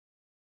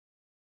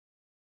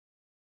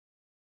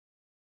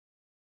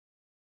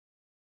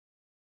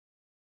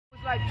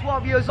like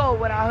 12 years old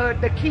when I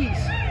heard the keys.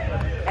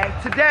 And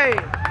today,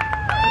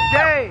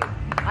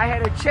 I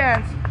had a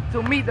chance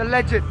to meet the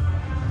legend,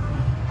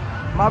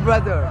 my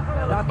brother,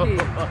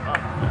 Darkkey.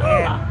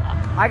 And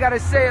I gotta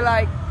say,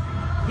 like,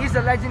 he's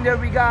a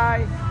legendary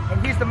guy, and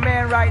he's the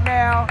man right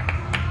now.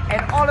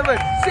 And all of us,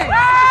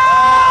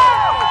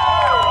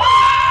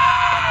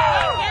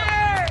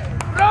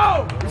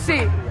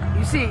 sing.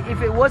 You see,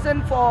 if it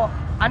wasn't for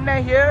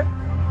Anna here,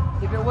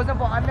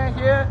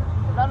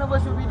 none of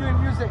us would be doing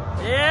music.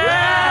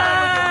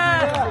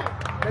 Yeah!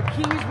 The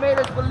keys made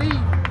us believe,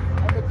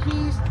 and the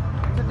keys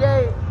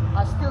today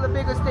are still the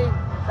biggest thing.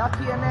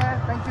 Darkkey Anna,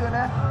 thank you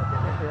Anna.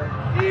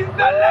 He's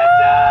the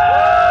legend!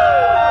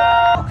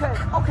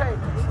 Okay,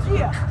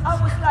 yeah, I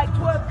was like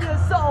 12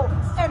 years old,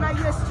 and I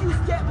used to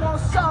get more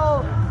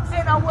soul,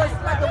 and I was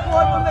like a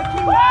boy from the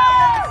keys.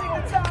 Every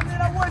single time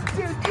that I was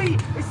just free,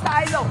 it's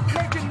Stylo,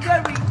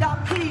 legendary,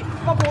 Darkkey,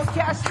 my boy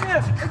Kashmir,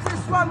 it's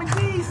just rhyming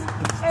these,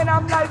 and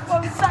I'm like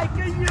from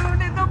Psycho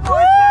Unit, the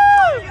boys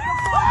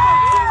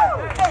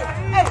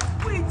hey,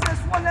 we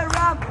just wanna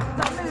rhyme,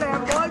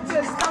 stumbling, boy,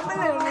 just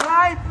stumbling,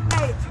 right?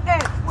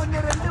 Hey, when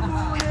you're in the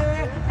mood,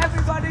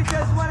 everybody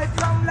just wanna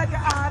drum like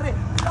an artist,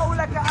 flow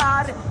like an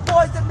artist,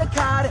 boys in the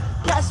car,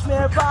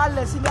 Kashmir,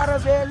 Bala, Singara,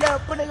 Vela,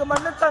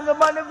 Punagamana,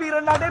 Tangamana,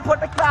 Vira, now they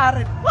put a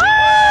claret.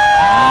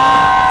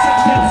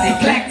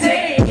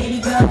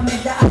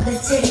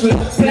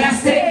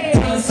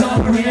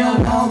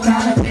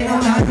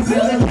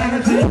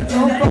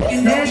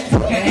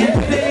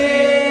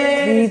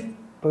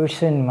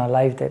 Person in my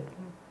life that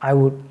I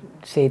would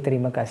say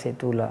Terima Kasih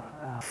to lah.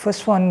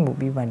 First one would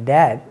be my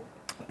dad,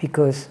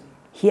 because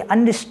he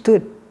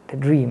understood the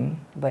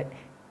dream, but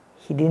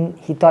he didn't.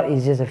 He thought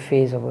it's just a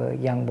phase of a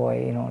young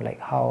boy, you know, like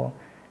how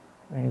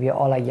when we are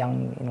all like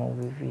young, you know,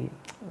 we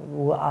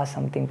will ask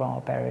something from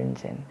our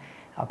parents, and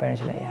our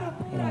parents are like, yeah,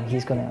 you know,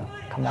 he's gonna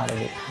come out of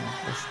it. You know,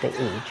 it's the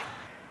age.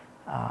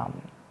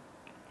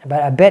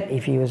 But I bet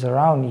if he was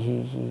around,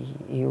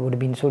 he would have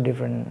been so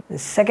different. The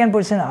second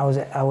person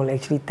I will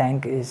actually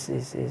thank is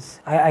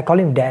I call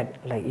him Dad,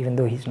 like even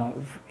though he's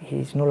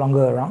no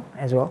longer around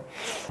as well.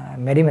 I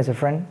met him as a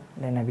friend,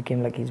 then I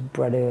became like his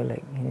brother,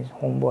 like his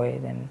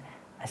homeboy. Then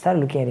I started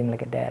looking at him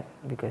like a dad,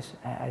 because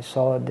I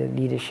saw the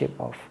leadership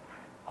of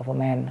a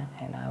man,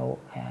 and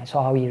I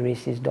saw how he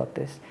raised his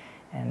daughters,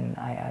 and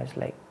I was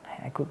like,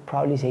 I could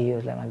proudly say he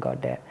was like my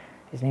goddad.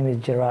 His name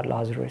is Gerard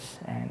Lazarus,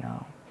 and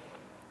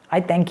I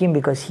thank him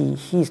because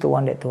he's the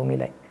one that told me,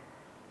 like,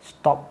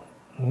 stop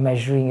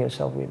measuring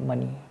yourself with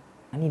money.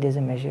 Money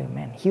doesn't measure,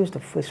 man. He was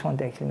the first one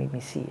to actually make me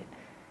see it.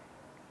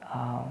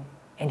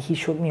 And he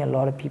showed me a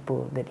lot of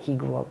people that he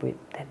grew up with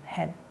that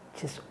had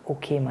just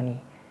okay money,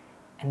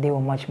 and they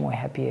were much more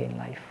happier in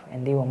life,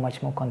 and they were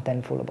much more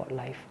contentful about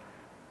life.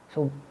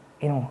 So,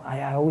 you know,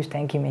 I always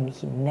thank him, and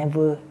he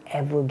never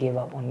ever gave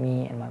up on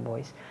me and my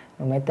boys.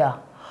 No matter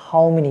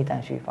how many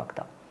times we fucked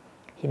up,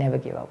 he never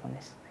gave up on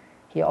us.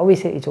 He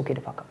always said it's okay to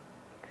fuck up.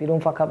 If you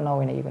don't fuck up now,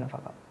 when are you going to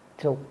fuck up?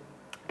 So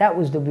that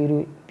was the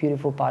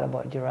beautiful part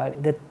about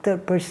Gerard. The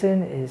third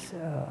person is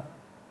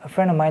a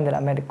friend of mine that I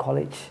met at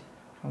college.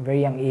 From a very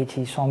young age,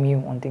 he saw me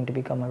wanting to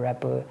become a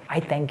rapper. I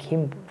thank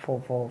him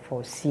for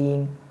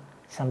seeing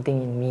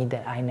something in me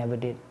that I never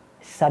did.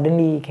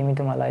 Suddenly he came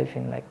into my life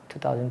in like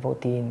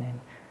 2014 and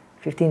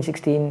 15,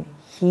 16.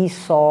 He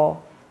saw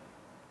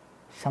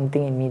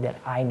something in me that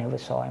I never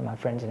saw and my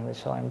friends never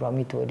saw, and brought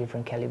me to a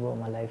different caliber of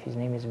my life. His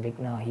name is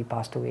Vigna. He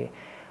passed away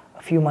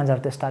a few months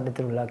after Start the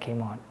Thriller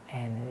came out,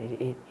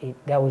 and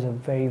that was a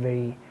very,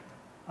 very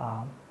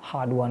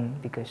hard one,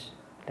 because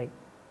like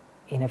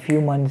in a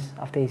few months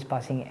after his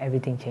passing,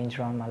 everything changed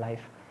around my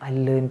life. I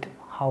learned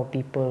how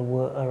people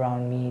were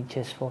around me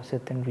just for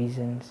certain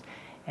reasons,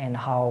 and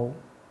how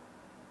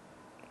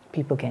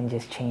people can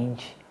just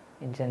change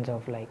in terms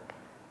of like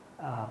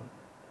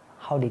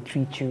how they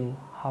treat you,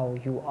 how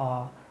you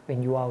are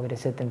when you are with a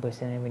certain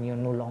person and when you're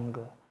no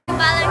longer.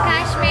 Balan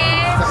Kashmir,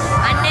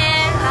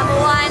 Anne, number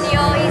one,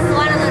 he's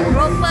one of the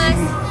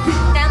ropest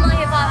Tamil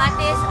hip-hop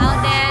artists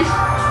out there.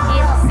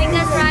 He's the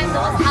sickest rhyme,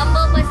 the most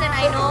humble person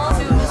I know.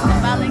 To Mr.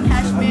 Balan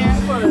Kashmir,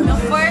 the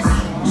first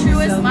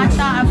truest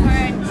matcha I've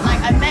heard,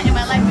 like I've met in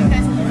my life,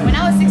 because when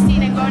I was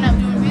 16 and growing up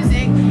doing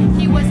music,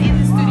 he was in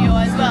the studio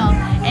as well,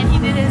 and he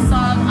did his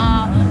song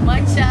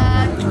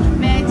Matcha,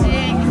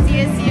 Magic,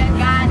 see, I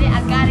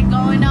got it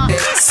going on.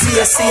 See,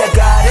 I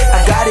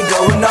got it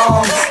going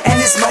on. And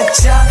it's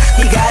matcha,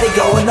 he got it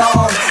going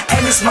on.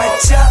 And it's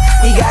matcha,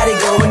 he got it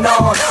going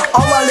on.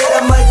 All my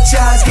little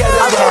matchas get